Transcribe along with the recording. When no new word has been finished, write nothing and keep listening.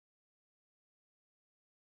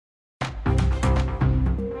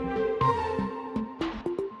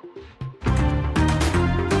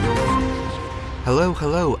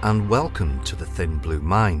Hello, and welcome to The Thin Blue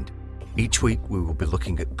Mind. Each week we will be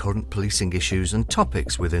looking at current policing issues and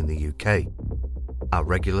topics within the UK. Our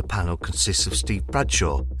regular panel consists of Steve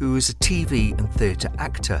Bradshaw, who is a TV and theatre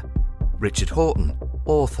actor, Richard Horton,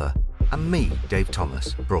 author, and me, Dave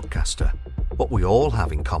Thomas, broadcaster. What we all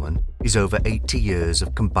have in common is over 80 years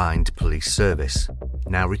of combined police service.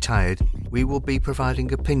 Now retired, we will be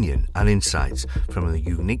providing opinion and insights from the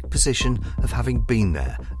unique position of having been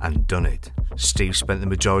there and done it. Steve spent the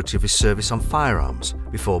majority of his service on firearms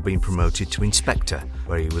before being promoted to inspector,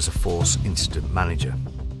 where he was a force incident manager.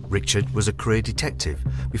 Richard was a career detective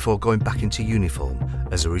before going back into uniform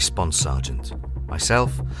as a response sergeant.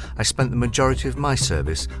 Myself, I spent the majority of my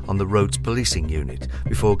service on the roads policing unit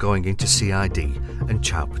before going into CID and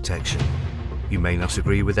child protection. You may not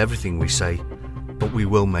agree with everything we say, but we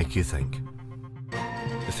will make you think.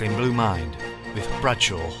 The Thin Blue Mind with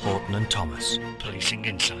Bradshaw, Horton and Thomas. Policing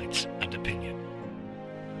insights and opinion.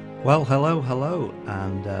 Well, hello,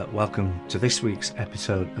 and welcome to this week's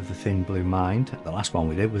episode of The Thin Blue Mind. The last one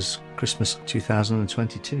we did was Christmas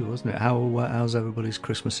 2022, wasn't it? How's everybody's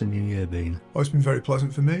Christmas and New Year been? Oh, it's been very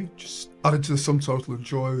pleasant for me. Just added to the sum total of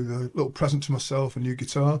joy with a little present to myself, a new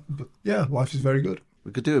guitar. But yeah, life is very good.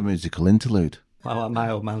 We could do a musical interlude. Well, my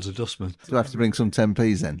old man's a dustman. Do I have to bring some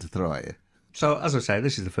 10p's then to throw at you? So, as I say,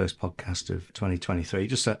 this is the first podcast of 2023.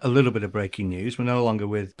 Just a little bit of breaking news. We're no longer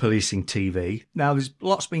with Policing TV. Now, there's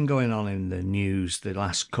lots been going on in the news the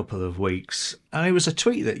last couple of weeks. And it was a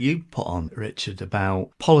tweet that you put on, Richard, about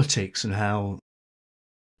politics and how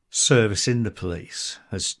service in the police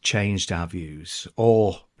has changed our views,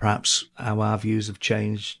 or perhaps how our views have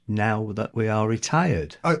changed now that we are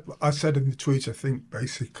retired. I said in the tweet, I think,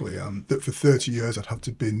 basically, that for 30 years I'd have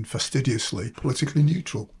to have been fastidiously politically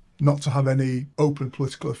neutral. Not to have any open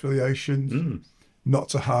political affiliations, not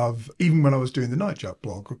to have, even when I was doing the Nightjack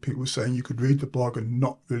blog, people were saying you could read the blog and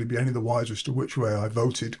not really be any the wiser as to which way I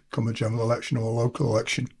voted come a general election or a local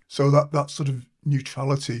election. So that sort of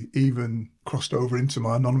neutrality even crossed over into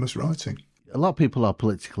my anonymous writing. A lot of people are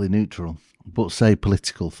politically neutral, but say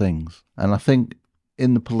political things. And I think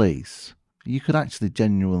in the police, you could actually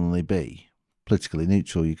genuinely be politically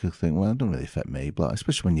neutral. You could think, well, it doesn't really affect me, but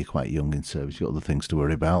especially when you're quite young in service, you've got other things to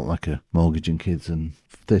worry about, like a mortgage and kids and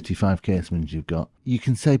 35 casemen you've got. You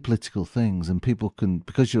can say political things and people can,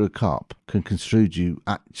 because you're a cop, can construe you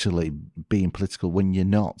actually being political when you're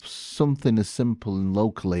not. Something as simple and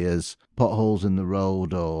locally as potholes in the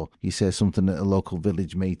road, or you say something at a local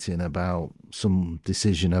village meeting about some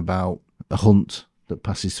decision about a hunt that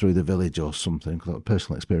passes through the village or something, because I've got a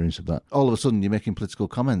personal experience of that. All of a sudden you're making political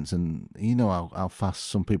comments, and you know how fast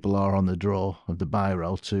some people are on the draw of the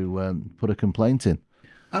biro to put a complaint in.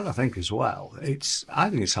 And I think as well, I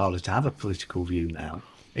think it's harder to have a political view now,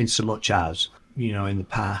 in so much as, you know, in the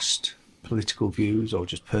past, political views or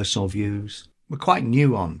just personal views were quite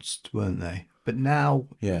nuanced, weren't they? But now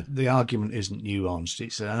the argument isn't nuanced.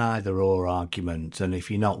 It's an either-or argument, and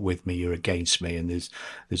if you're not with me, you're against me, and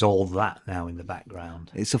there's all that now in the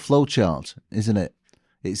background. It's a flowchart, isn't it?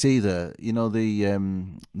 It's either, you know,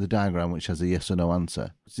 the diagram which has a yes or no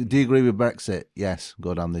answer. So, do you agree with Brexit? Yes,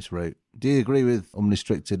 go down this route. Do you agree with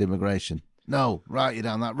unrestricted immigration? No, right, you're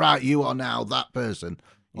down that. Right, you are now that person.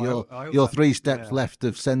 You're 3 steps left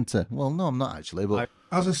of centre. Well, no, I'm not actually, but...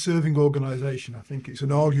 As a serving organisation, I think it's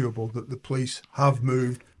inarguable that the police have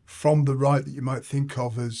moved from the right that you might think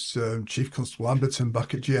of as Chief Constable Amberton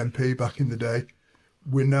back at GMP back in the day.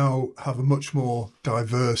 We now have a much more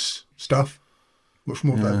diverse staff, much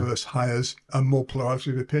more diverse hires, and more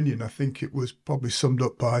plurality of opinion. I think it was probably summed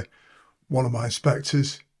up by one of my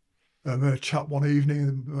inspectors in a chat one evening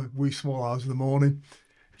in the wee small hours of the morning.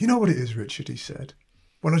 You know what it is, Richard, he said.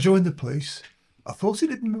 When I joined the police, I thought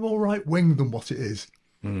it'd be more right-wing than what it is.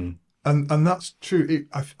 And that's true.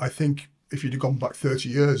 I think if you'd have gone back 30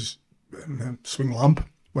 years, swing lamp,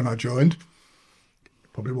 when I joined,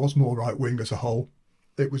 it probably was more right-wing as a whole.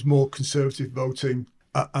 It was more conservative voting,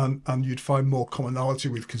 and you'd find more commonality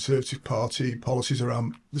with Conservative Party policies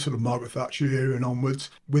around the sort of Margaret Thatcher era and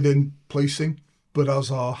onwards within policing. But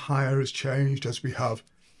as our hire has changed, as we have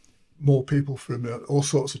more people from all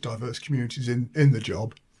sorts of diverse communities in the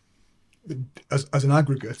job, as an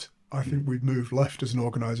aggregate, I think we've moved left as an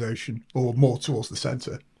organisation, or more towards the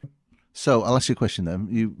centre. So I'll ask you a question then.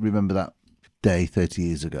 You remember that day 30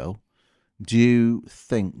 years ago. Do you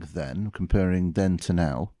think then, comparing then to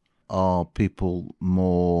now, are people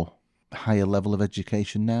more higher level of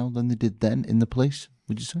education now than they did then in the police,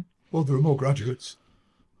 would you say? Well, there are more graduates,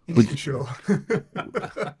 for sure.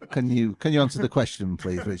 Can you answer the question,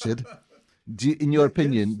 please, Richard? In your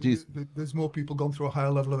opinion, there's more people gone through a higher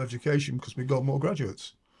level of education because we've got more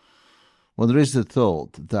graduates. Well, there is the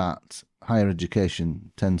thought that higher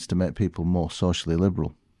education tends to make people more socially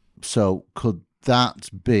liberal. So could that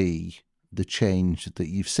be the change that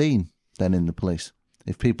you've seen then in the police?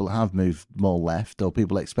 If people have moved more left, or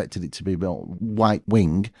people expected it to be more white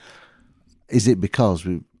wing, is it because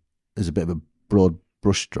there's a bit of a broad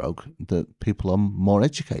brushstroke that people are more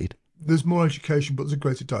educated? There's more education, but there's a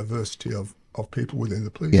greater diversity of people within the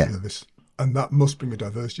police Yeah. service. And that must bring a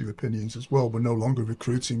diversity of opinions as well. We're no longer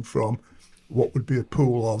recruiting from what would be a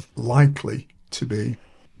pool of likely to be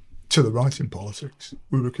to the right in politics.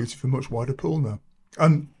 We're recruiting from a much wider pool now.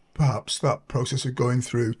 And perhaps that process of going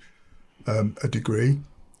through a degree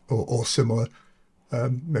or similar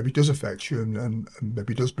maybe does affect you and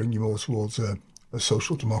maybe does bring you more towards a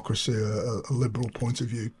social democracy, a liberal point of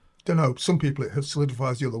view. Don't know. Some people it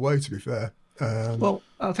solidifies the other way, to be fair. Well,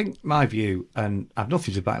 I think my view, and I've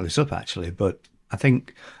nothing to back this up actually, but I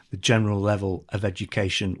think the general level of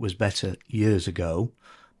education was better years ago,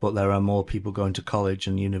 but there are more people going to college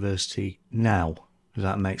and university now. Does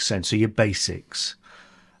that make sense? So your basics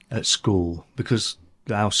at school, because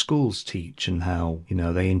how schools teach and how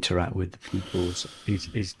they interact with the pupils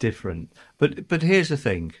is different. But here's the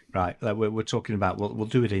thing, right? That we're talking about. We'll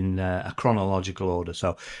do it in a chronological order.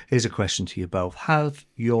 So here's a question to you both: have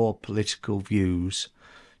your political views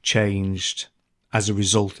changed as a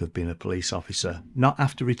result of being a police officer? Not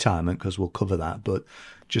after retirement, because we'll cover that, but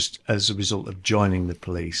just as a result of joining the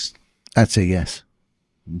police. I'd say yes,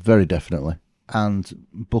 very definitely. And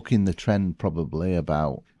bucking the trend probably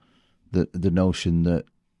about the notion that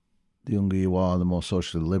the younger you are, the more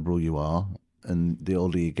socially liberal you are, and the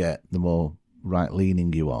older you get, the more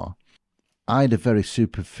right-leaning you are. I had a very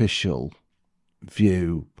superficial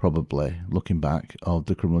view, probably, looking back, of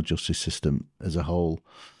the criminal justice system as a whole.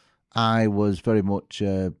 I was very much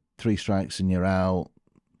 3 strikes and you're out,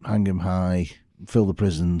 hang 'em high, fill the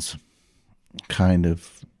prisons kind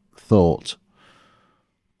of thought.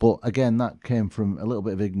 But again, that came from a little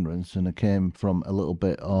bit of ignorance, and it came from a little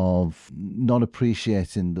bit of not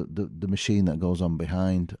appreciating the machine that goes on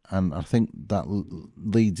behind. And I think that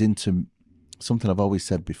leads into something I've always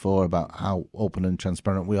said before about how open and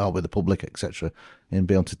transparent we are with the public, etc., and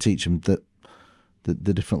be able to teach them that the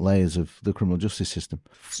different layers of the criminal justice system.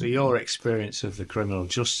 So your experience of the criminal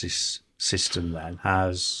justice system then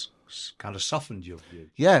has kind of softened your view.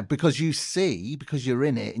 Yeah, because you're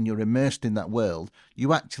in it and you're immersed in that world,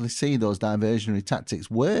 you actually see those diversionary tactics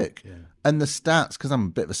work. Yeah. And the stats, because I'm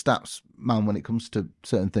a bit of a stats man when it comes to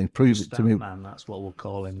certain things, prove it to me. Man, that's what we'll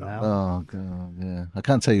call him now. Oh, God, yeah. I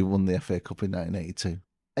can't tell you who won the FA Cup in 1982.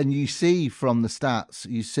 And you see from the stats,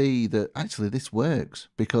 you see that actually this works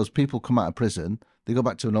because people come out of prison, they go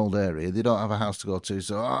back to an old area, they don't have a house to go to,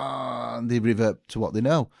 so and they revert to what they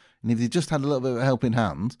know. And if they just had a little bit of a helping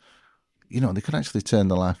hand, they could actually turn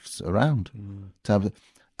their lives around.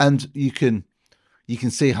 And you can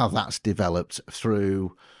see how that's developed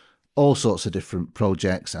through all sorts of different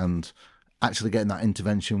projects and actually getting that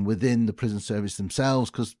intervention within the prison service themselves,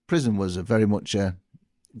 because prison was a very much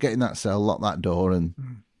get in that cell, lock that door, and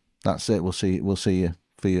that's it. We'll see you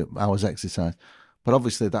for your hours exercise. But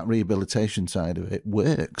obviously that rehabilitation side of it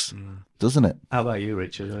works, doesn't it? How about you,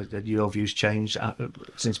 Richard? Did your views change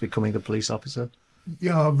since becoming a police officer?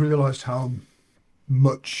 Yeah, I've realised how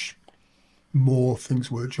much more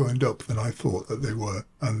things were joined up than I thought that they were.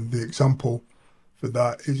 And the example for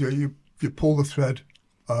that is you pull the thread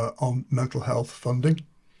on mental health funding,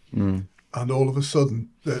 and all of a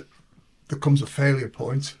sudden there comes a failure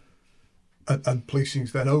point, and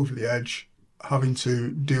policing's then over the edge, having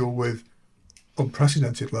to deal with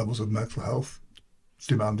unprecedented levels of mental health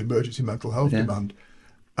demand, emergency mental health demand.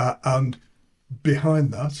 And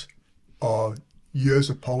behind that are years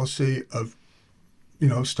of policy of,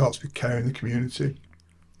 starts with care in the community,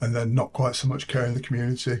 and then not quite so much care in the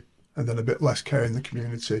community, and then a bit less care in the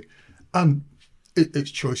community. And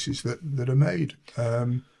it's choices that are made.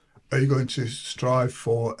 Are you going to strive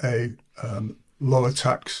for a lower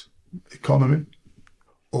tax economy?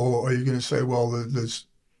 Or are you going to say, well, there's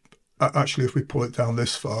actually, if we pull it down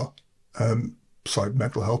this far,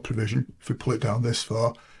 mental health provision, if we pull it down this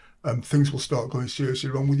far, things will start going seriously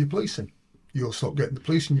wrong with your policing. You'll stop getting the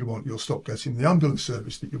policing you want. You'll stop getting the ambulance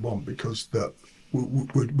service that you want because that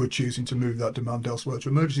we're choosing to move that demand elsewhere to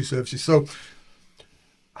emergency services. So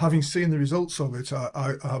having seen the results of it,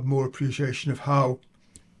 I have more appreciation of how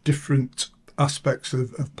different aspects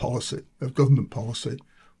of policy, of government policy,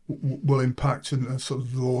 will impact and sort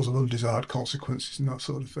of the laws of undesired consequences and that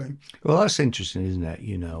sort of thing. Well, that's interesting, isn't it?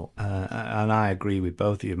 And I agree with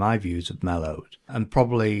both of you. My views have mellowed, and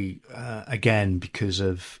probably again because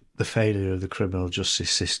of the failure of the criminal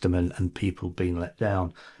justice system and people being let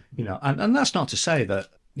down. And that's not to say that,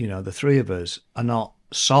 the three of us are not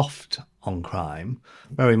soft on crime,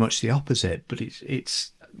 very much the opposite. But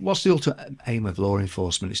it's what's the ultimate aim of law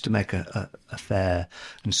enforcement is to make a fair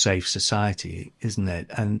and safe society, isn't it?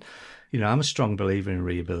 And, I'm a strong believer in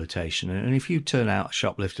rehabilitation. And if you turn out a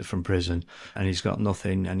shoplifter from prison and he's got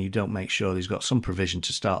nothing and you don't make sure he's got some provision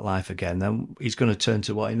to start life again, then he's going to turn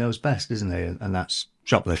to what he knows best, isn't he? And that's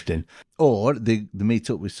shoplifting. Or they meet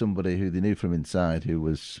up with somebody who they knew from inside who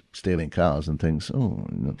was stealing cars and thinks, oh,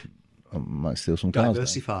 I might steal some cars.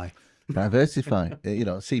 Diversify.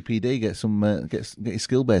 CPD get your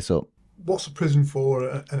skill base up. What's a prison for?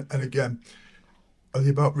 And again, are they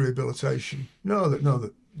about rehabilitation? No,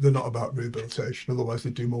 they're not about rehabilitation. Otherwise,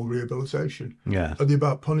 they'd do more rehabilitation. Yeah. Are they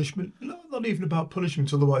about punishment? No, not even about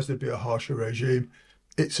punishment. Otherwise, there'd be a harsher regime.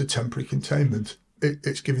 It's a temporary containment.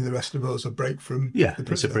 It's giving the rest of us a break from the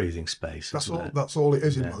prison. It's a breathing space. That's all it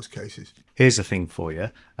is in most cases. Here's the thing for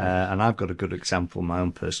you, and I've got a good example, my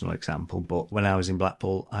own personal example, but when I was in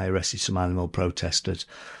Blackpool, I arrested some animal protesters.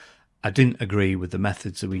 I didn't agree with the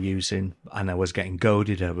methods they were using, and I was getting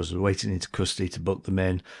goaded. I was waiting into custody to book them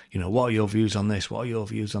in. What are your views on this? What are your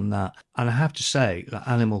views on that? And I have to say that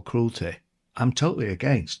animal cruelty, I'm totally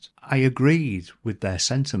against. I agreed with their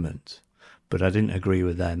sentiment, but I didn't agree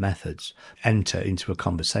with their methods. Enter into a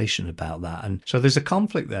conversation about that. And so there's a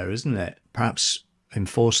conflict there, isn't it? Perhaps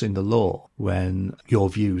enforcing the law when your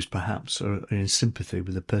views perhaps are in sympathy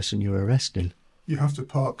with the person you're arresting. You have to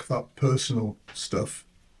park that personal stuff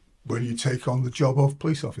when you take on the job of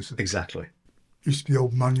police officer. Exactly. Used to be the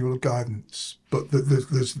old manual of guidance, but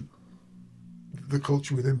there's the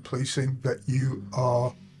culture within policing that you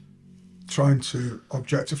are trying to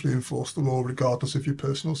objectively enforce the law regardless of your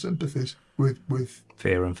personal sympathies with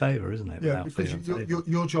fear and favour, isn't it? Yeah, because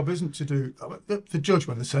your job isn't to do the judge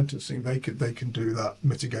when they're sentencing. They can do that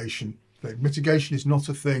mitigation thing. Mitigation is not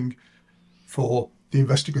a thing for the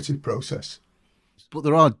investigative process. But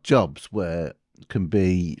there are jobs where it can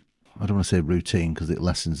be, I don't want to say routine because it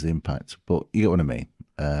lessens the impact, but you get what I mean.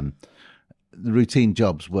 The routine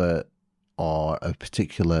jobs where are of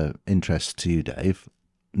particular interest to you, Dave,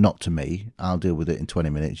 not to me. I'll deal with it in 20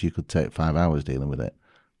 minutes. You could take 5 hours dealing with it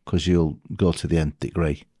because you'll go to the nth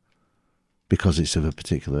degree because it's of a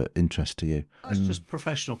particular interest to you. That's just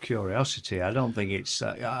professional curiosity. I don't think it's...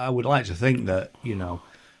 I would like to think that,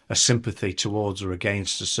 a sympathy towards or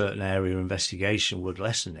against a certain area of investigation would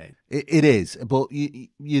lessen it. It is, but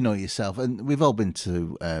you know yourself, and we've all been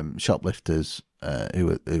to shoplifters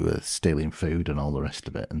who are stealing food and all the rest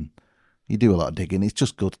of it, and you do a lot of digging. It's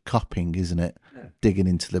just good copying, isn't it? Yeah. Digging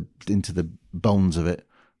into the bones of it,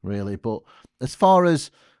 really. But as far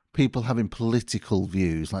as people having political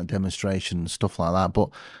views, like demonstrations and stuff like that, but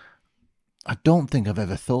I don't think I've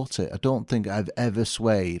ever thought it. I don't think I've ever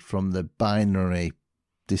swayed from the binary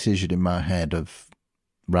decision in my head of,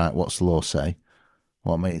 right, what's the law say?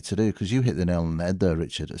 What am I here to do? Because you hit the nail on the head there,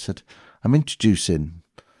 Richard. I said, I'm introducing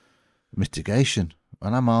mitigation,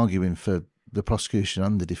 and I'm arguing for the prosecution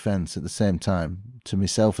and the defence at the same time to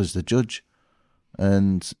myself as the judge.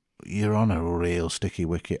 And you're on a real sticky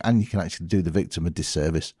wicket, and you can actually do the victim a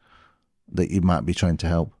disservice that you might be trying to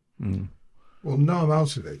help. Mm. Well, now I'm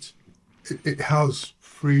out of it. It has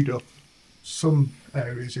freed up some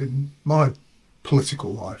areas in my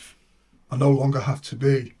political life. I no longer have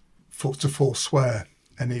to forswear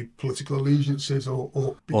any political allegiances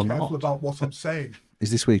or be careful not about what I'm saying. Is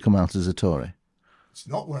this where you come out as a Tory? It's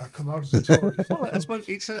not where I come out as a Tory. Well,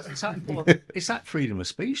 it's that freedom of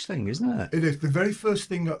speech thing, isn't it? It is. The very first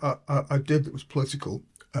thing I did that was political,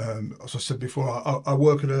 as I said before, I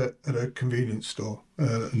work at a convenience store,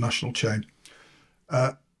 a national chain,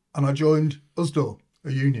 and I joined USDOR,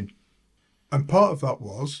 a union. And part of that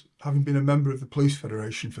was, having been a member of the Police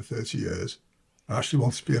Federation for 30 years, I actually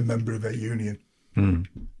wanted to be a member of a union. Mm.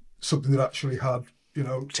 Something that actually had,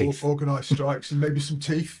 organised strikes and maybe some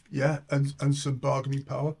teeth, and some bargaining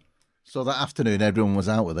power. So that afternoon, everyone was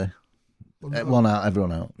out with it? Well, no. One out,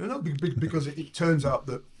 everyone out? No, because it turns out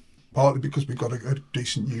that partly because we've got a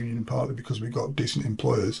decent union and partly because we've got decent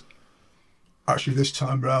employers, actually this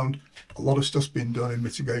time round, a lot of stuff's been done in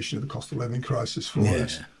mitigation of the cost of living crisis for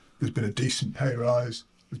us. There's been a decent pay rise.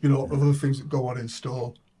 There's been a lot of other things that go on in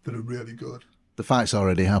store that are really good. The fight's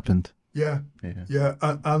already happened. Yeah.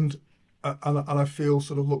 And I feel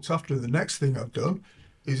sort of looked after. The next thing I've done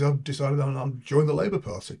is I've decided I'll join the Labour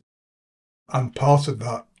Party. And part of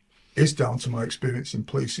that is down to my experience in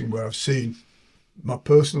policing, where I've seen my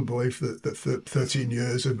personal belief that 13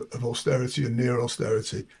 years of austerity and near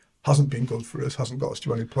austerity hasn't been good for us, hasn't got us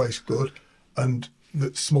to any place good, and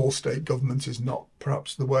that small state government is not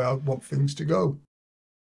perhaps the way I want things to go.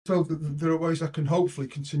 So there are ways I can hopefully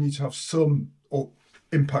continue to have some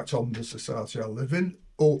impact on the society I live in,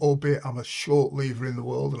 albeit I'm a short lever in the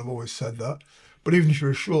world, and I've always said that. But even if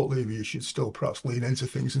you're a short lever, you should still perhaps lean into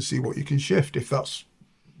things and see what you can shift. If that's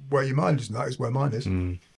where your mind is, and that is where mine is.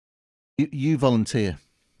 You volunteer.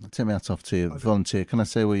 Take me out off to you. Volunteer. Can I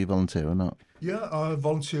say where you volunteer or not? Yeah, I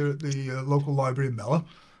volunteer at the local library in Mellor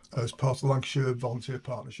as part of the Lancashire Volunteer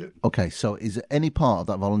Partnership. Okay, so is there any part of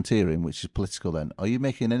that volunteering which is political then? Are you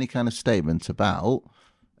making any kind of statement about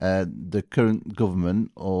the current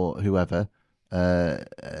government or whoever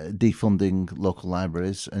defunding local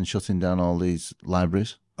libraries and shutting down all these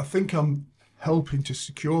libraries? I think I'm helping to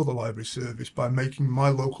secure the library service by making my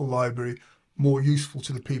local library more useful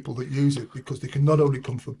to the people that use it, because they can not only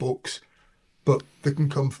come for books, but they can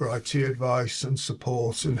come for IT advice and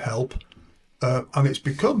support and help. And it's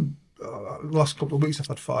become, the last couple of weeks, I've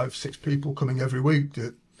had 5-6 people coming every week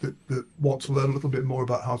that want to learn a little bit more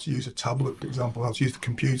about how to use a tablet, for example, how to use the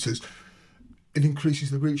computers. It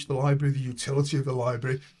increases the reach of the library, the utility of the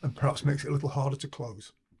library, and perhaps makes it a little harder to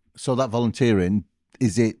close. So that volunteering,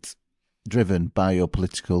 is it driven by your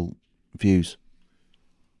political views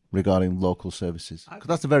regarding local services? Because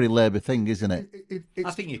that's a very Labour thing, isn't it?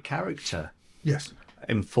 I think your character Yes.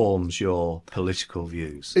 informs your political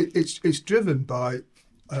views. It's driven by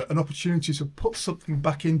an opportunity to put something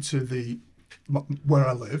back into where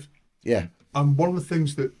I live. Yeah. And one of the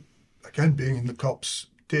things that, again, being in the cops,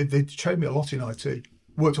 they trained me a lot in IT.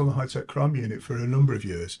 Worked on the high-tech crime unit for a number of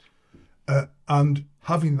years. And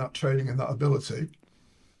having that training and that ability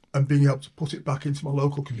and being able to put it back into my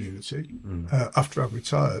local community after I've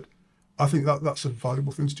retired, I think that's a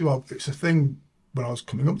valuable thing to do. It's a thing, when I was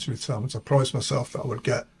coming up to retirement, I promised myself that I would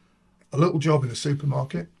get a little job in a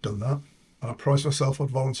supermarket, done that, and I promised myself I'd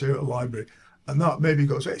volunteer at a library. And that maybe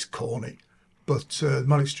goes, it's corny, but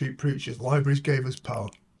Manic Street Preachers, libraries gave us power.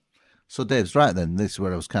 So Dave's right then, this is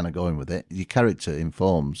where I was kind of going with it. Your character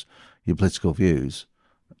informs your political views,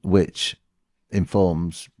 which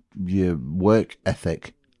informs your work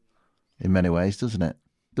ethic in many ways, doesn't it?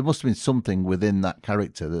 There must have been something within that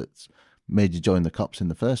character that's made you join the cops in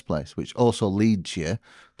the first place, which also leads you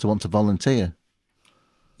to want to volunteer.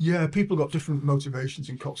 Yeah, people got different motivations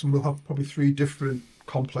in cops, and we'll have probably 3 different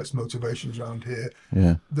complex motivations around here.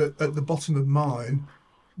 Yeah. At the bottom of mine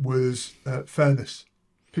was fairness.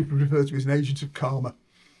 People refer to me as an agent of karma,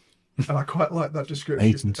 and I quite like that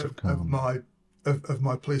description of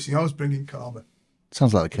my policing. I was bringing karma.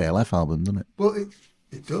 Sounds like a KLF album, doesn't it? Well,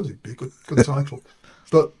 it does. It'd be a good title,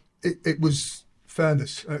 but it was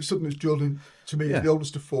fairness. It's something that's drilled into me. The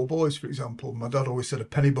oldest of 4 boys, for example, my dad always said a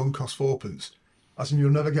penny bun costs 4p. As in,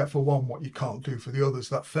 you'll never get for one what you can't do for the others.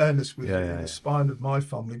 That fairness was in the spine of my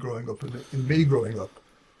family growing up and in me growing up.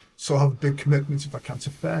 So I have a big commitment, if I can, to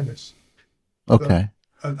fairness. Okay.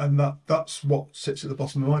 And that's what sits at the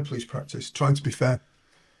bottom of my police practice, trying to be fair.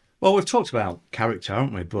 Well, we've talked about character,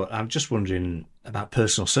 haven't we? But I'm just wondering about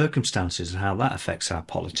personal circumstances and how that affects our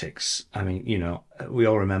politics. I mean, we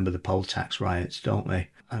all remember the poll tax riots, don't we?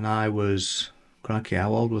 And I was, crikey,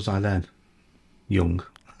 how old was I then? Young.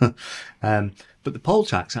 But the poll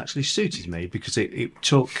tax actually suited me because it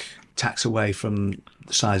took tax away from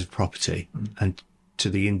the size of property and to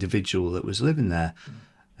the individual that was living there.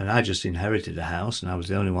 And I just inherited a house and I was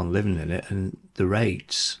the only one living in it, and the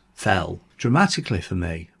rates fell dramatically for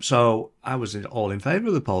me. So I was all in favour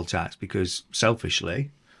of the poll tax because, selfishly,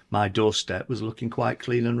 my doorstep was looking quite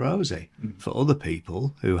clean and rosy. For other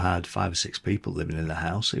people who had 5 or 6 people living in the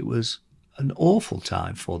house, it was an awful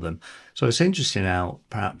time for them. So it's interesting how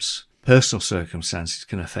perhaps personal circumstances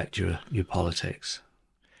can affect your politics.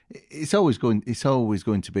 It's always going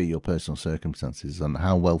to be your personal circumstances and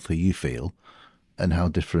how wealthy you feel and how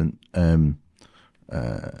different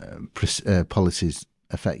policies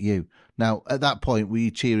affect you. Now, at that point, were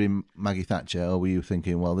you cheering Maggie Thatcher, or were you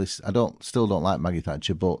thinking, well, still don't like Maggie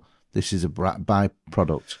Thatcher, but this is a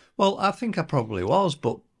byproduct? Well, I think I probably was,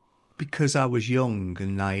 but because I was young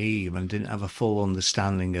and naive and didn't have a full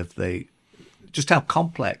understanding of just how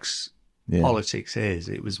complex politics is,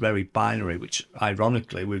 it was very binary, which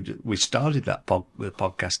ironically we started that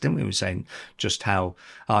podcast, didn't we? We were saying just how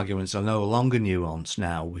arguments are no longer nuanced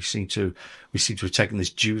now. We seem to have taken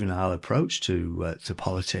this juvenile approach to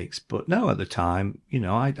politics, but no, at the time,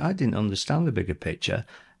 I didn't understand the bigger picture.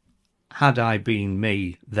 Had I been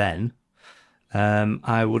me then,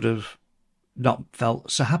 I would have not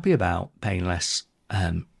felt so happy about paying less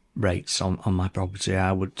rates on my property.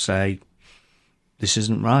 I would say this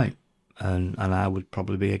isn't right. And I would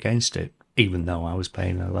probably be against it, even though I was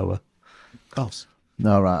paying a lower cost.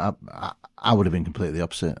 No, right. I would have been completely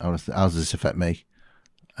opposite. How does this affect me?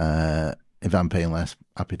 if I'm paying less,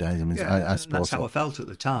 happy days. I mean, I support that's how I felt at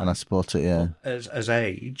the time. And I support it, yeah. As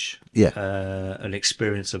age, Yeah. an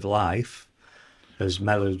experience of life has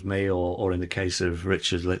mellowed me, or in the case of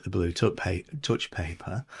Richard, lit the blue touch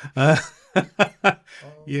paper.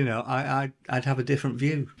 You know, I'd have a different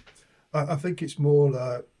view. I think it's more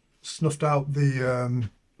like snuffed out the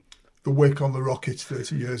wick on the rocket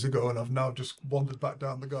 30 years ago, and I've now just wandered back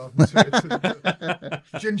down the garden to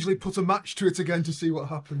it, gingerly put a match to it again to see what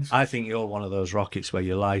happens. I think you're one of those rockets where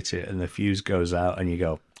you light it and the fuse goes out and you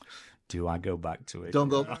go, do I go back to it? Don't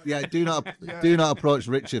go. Yeah, do not approach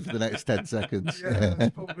Richard for the next 10 seconds. Yeah,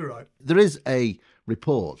 that's probably right. There is a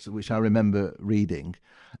report which I remember reading,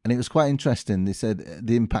 and it was quite interesting. They said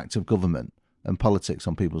the impact of government and politics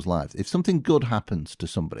on people's lives. If something good happens to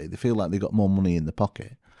somebody, they feel like they've got more money in the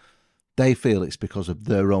pocket. They feel it's because of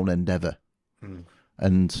their own endeavour.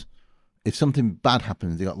 And if something bad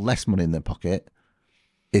happens, they got less money in their pocket,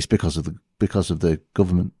 it's because of the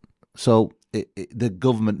government. So the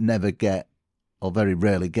government never get, or very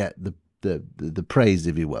rarely get, the praise,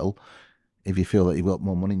 if you will, if you feel that you've got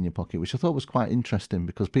more money in your pocket, which I thought was quite interesting,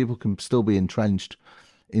 because people can still be entrenched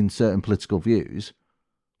in certain political views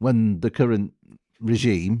when the current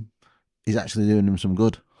regime is actually doing them some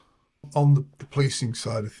good. On the policing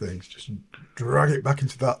side of things, just drag it back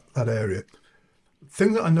into that area. The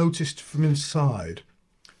thing that I noticed from inside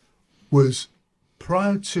was,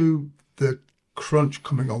 prior to the crunch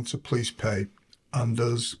coming on to police pay and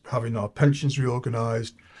us having our pensions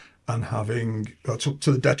reorganised and having,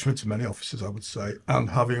 to the detriment of many officers, I would say, and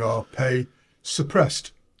having our pay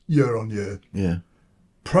suppressed year on year. Yeah.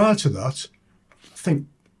 Prior to that, I think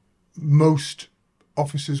most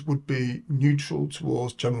officers would be neutral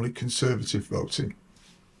towards generally conservative voting.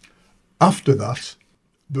 After that,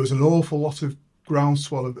 there was an awful lot of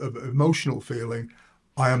groundswell of emotional feeling.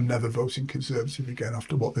 I am never voting Conservative again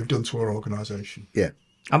after what they've done to our organisation. Yeah.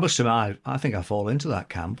 I must admit, I think I fall into that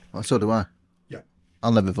camp. Well, so do I. Yeah.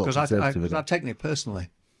 I'll never vote Because Conservative again. I've taken it personally.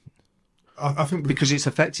 I think Because it's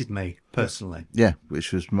affected me personally. Yeah,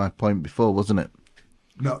 which was my point before, wasn't it?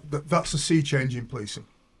 no, that's a sea change in policing.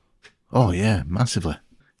 Oh, yeah, massively.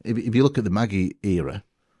 If you look at the Maggie era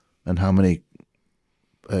and how many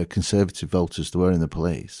Conservative voters there were in the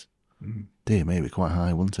police, dear me, it'd be quite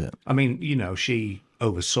high, wouldn't it? I mean, you know, she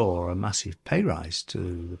oversaw a massive pay rise to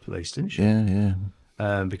the police, didn't she? Yeah,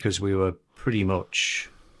 yeah. Because we were pretty much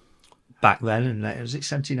back then, and was it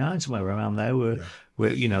 79, somewhere around there,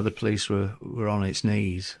 where you know, the police were on its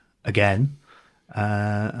knees again,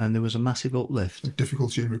 and there was a massive uplift.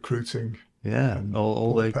 Difficulty in recruiting. Yeah, and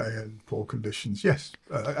all poor the pay and poor conditions. Yes,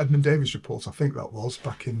 Edmund Davies' report, I think that was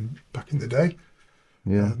back in the day,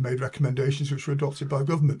 made recommendations which were adopted by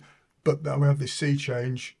government. But now we have this sea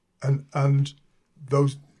change, and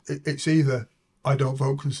those it's either I don't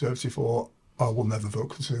vote Conservative or I will never vote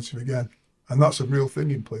Conservative again, and that's a real thing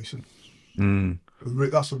in policing.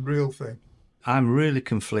 That's a real thing. I'm really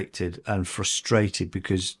conflicted and frustrated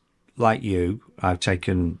because, like you, I've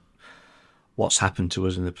taken what's happened to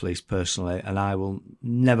us in the police personally, and I will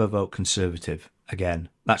never vote Conservative again.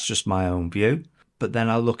 That's just my own view. But then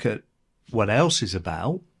I look at what else is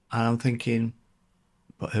about, and I'm thinking,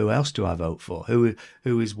 but who else do I vote for? Who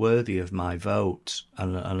is worthy of my vote?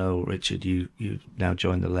 And I know, Richard, you now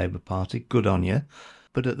joined the Labour Party. Good on you.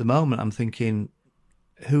 But at the moment, I'm thinking,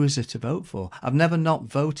 who is it to vote for? I've never not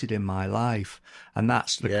voted in my life, and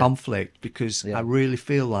that's the conflict, because I really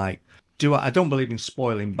feel like, I don't believe in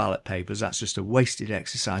spoiling ballot papers. That's just a wasted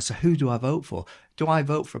exercise. So who do I vote for? Do I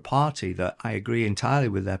vote for a party that I agree entirely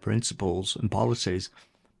with their principles and policies,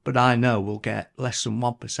 but I know will get less than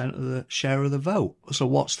 1% of the share of the vote? So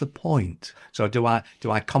what's the point? So do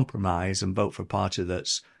I compromise and vote for a party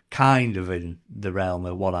that's kind of in the realm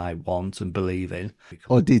of what I want and believe in?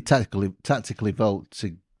 Or do you tactically vote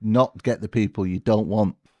to not get the people you don't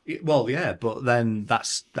want? Well, yeah, but then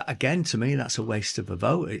again, to me, that's a waste of a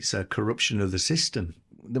vote. It's a corruption of the system.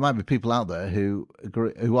 There might be people out there who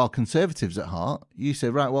are Conservatives at heart. You say,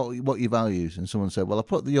 right, what are your values? And someone said, well, I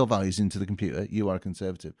put your values into the computer. You are a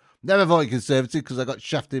Conservative. Never voted Conservative because I got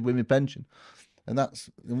shafted with my pension. And that's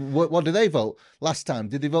what do they vote? Last time,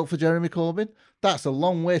 did they vote for Jeremy Corbyn? That's a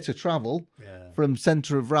long way to travel from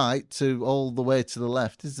centre of right to all the way to the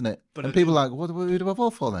left, isn't it? But and people are like, who do I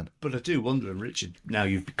vote for then? But I do wonder, and Richard, now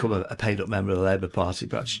you've become a paid-up member of the Labour Party,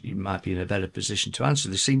 perhaps you might be in a better position to answer.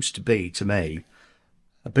 There seems to be, to me,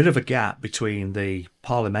 a bit of a gap between the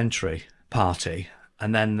parliamentary party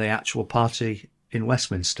and then the actual party in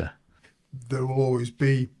Westminster. There will always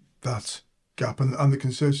be that gap, and the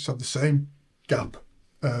Conservatives have the same gap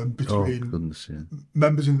between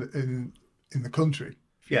members in the country.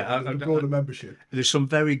 Yeah, the broader membership. There's some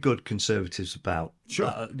very good Conservatives about,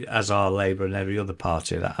 Sure. As are Labour and every other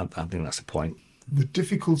party. I think that's the point. The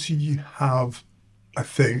difficulty you have, I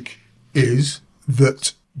think, is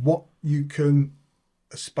that what you can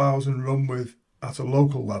espouse and run with at a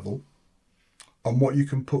local level and what you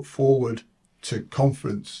can put forward to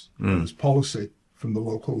conference as policy from the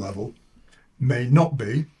local level may not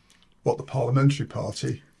be what the parliamentary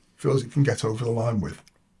party feels it can get over the line with.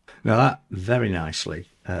 Now, that very nicely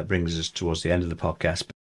brings us towards the end of the podcast.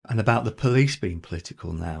 And about the police being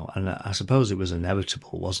political now. And I suppose it was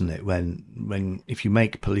inevitable, wasn't it? When if you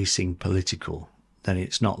make policing political, then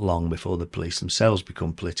it's not long before the police themselves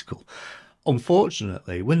become political.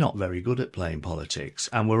 Unfortunately, we're not very good at playing politics,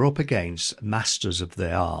 and we're up against masters of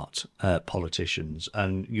the art, politicians,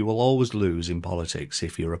 and you will always lose in politics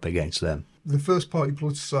if you're up against them. The first part, you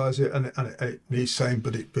politicise it, and it needs saying,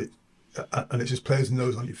 and it's as plain as the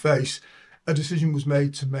nose on your face. A decision was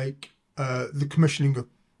made to make the commissioning of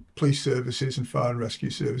police services and fire and rescue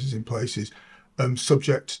services in places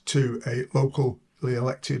subject to a locally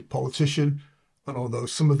elected politician. And although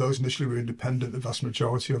some of those initially were independent, the vast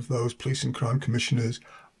majority of those police and crime commissioners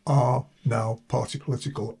are now party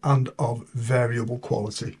political and of variable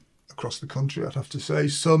quality across the country, I'd have to say.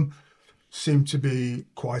 Some seem to be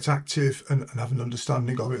quite active and have an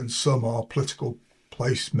understanding of it, and some are political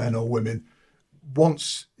place men or women.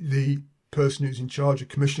 Once the person who's in charge of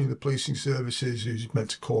commissioning the policing services, who's meant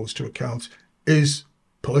to call us to account, is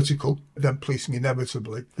political, then policing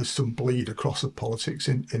inevitably, there's some bleed across of politics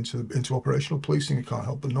into operational policing. It can't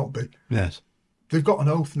help but not be. Yes. They've got an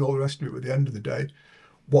oath and all the rest of it, but at the end of the day,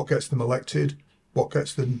 what gets them elected, what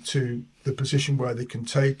gets them to the position where they can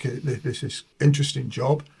take this interesting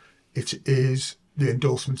job, it is the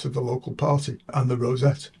endorsement of the local party and the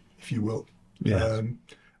rosette, if you will. Yes.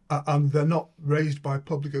 And they're not raised by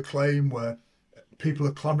public acclaim where people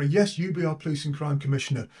are clamouring, yes, you be our police and crime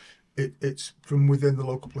commissioner. It's from within the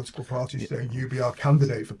local political parties saying, you be our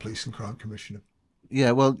candidate for police and crime commissioner.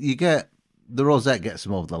 Yeah, well, you get the rosette gets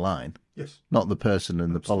them over the line. Yes. Not the person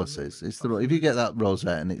and the policies. It's if you get that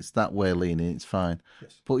rosette and it's that way leaning, it's fine.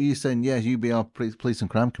 Yes. But you're saying, yes, you be our police and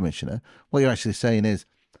crime commissioner. What you're actually saying is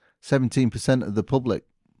 17% of the public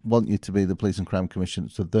want you to be the police and crime commissioner,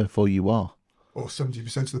 so therefore you are. Or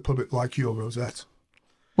 70% of the public like your rosette.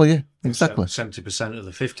 Well, yeah, exactly. 70% of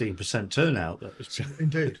the 15% turnout.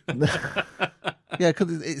 Indeed. Yeah,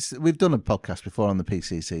 because we've done a podcast before on the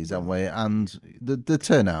PCCs, haven't we? And the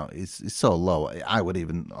turnout is so low. I would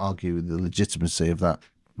even argue the legitimacy of that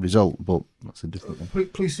result, but that's a different thing.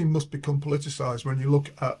 Policing must become politicised when you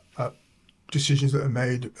look at decisions that are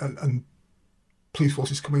made and police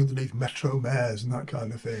forces coming underneath metro mayors and that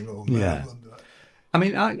kind of thing. Or yeah. I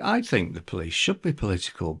mean, I think the police should be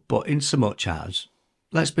political, but in so much as,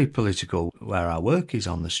 let's be political where our work is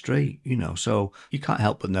on the street, so you can't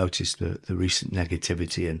help but notice the recent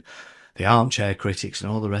negativity and the armchair critics and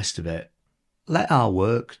all the rest of it. Let our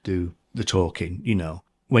work do the talking,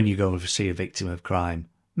 when you go to see a victim of crime,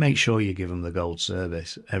 make sure you give them the gold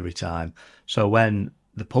service every time. So when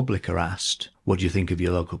the public are asked, what do you think of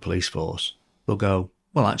your local police force? They'll go,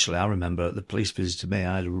 well, actually, I remember the police visited me,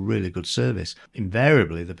 I had a really good service.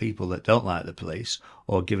 Invariably, the people that don't like the police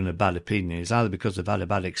or given a bad opinion is either because they've had a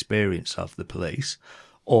bad experience of the police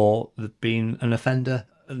or they've been an offender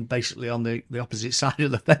and basically on the opposite side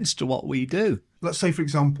of the fence to what we do. Let's say, for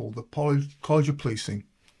example, the College of Policing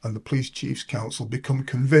and the Police Chiefs Council become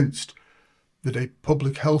convinced that a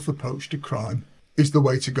public health approach to crime is the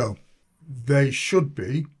way to go. They should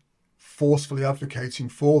be forcefully advocating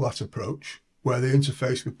for that approach, where they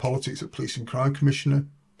interface with politics at Police and Crime Commissioner,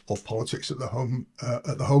 or politics at the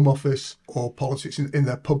Home Office, or politics in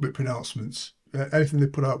their public pronouncements, anything they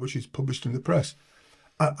put out which is published in the press.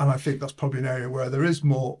 And I think that's probably an area where there is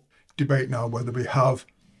more debate now, whether we have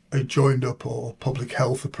a joined up or public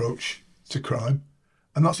health approach to crime.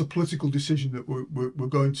 And that's a political decision that we're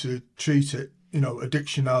going to treat it,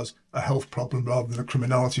 addiction as a health problem rather than a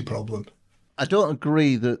criminality problem. I don't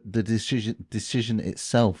agree that the decision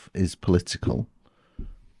itself is political,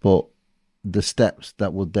 but the steps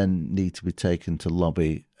that would then need to be taken to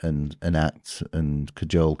lobby and enact and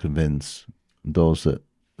cajole, convince those that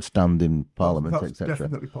stand in Parliament, etc.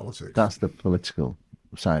 Definitely politics. That's the political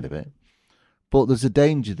side of it. But there's a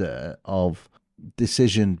danger there of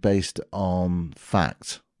decision based on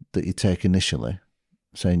fact that you take initially,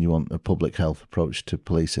 saying you want a public health approach to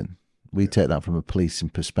policing. We take that from a policing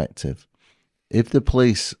perspective. If the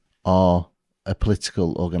police are a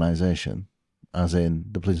political organisation, as in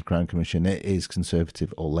the Police and Crime Commission, it is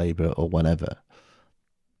Conservative or Labour or whatever,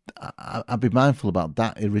 I'd be mindful about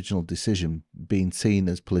that original decision being seen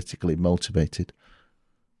as politically motivated.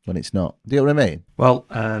 when it's not. Do you know what I mean? Well,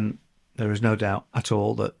 there is no doubt at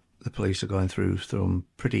all that the police are going through some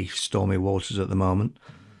pretty stormy waters at the moment.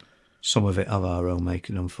 Some of it of our own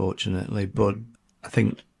making, unfortunately. But I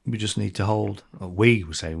think we just need to hold. Well, we're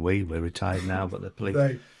retired now, but the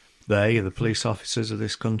police, they are the police officers of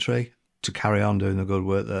this country, to carry on doing the good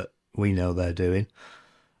work that we know they're doing,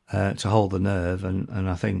 to hold the nerve. And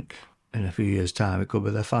I think in a few years' time, it could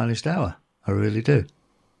be their finest hour. I really do.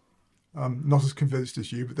 I'm not as convinced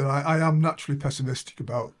as you, but then I am naturally pessimistic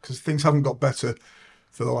about, because things haven't got better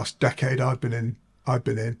for the last decade I've been in.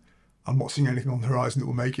 I'm not seeing anything on the horizon that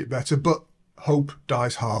will make it better, but hope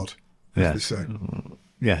dies hard, as they say.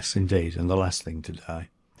 Yes, indeed, and the last thing to die.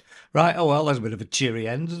 Right, oh well, that's a bit of a cheery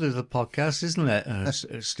end to the podcast, isn't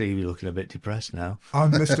it? Steve, you're looking a bit depressed now.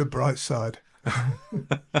 I'm Mr. Brightside.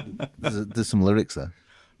 There's some lyrics there.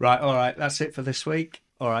 Right, all right, that's it for this week.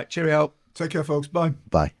 All right, cheerio. Take care, folks. Bye.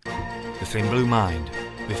 Bye. The Thin Blue Mind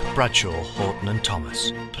with Bradshaw, Horton and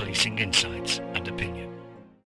Thomas. Policing insights and opinion.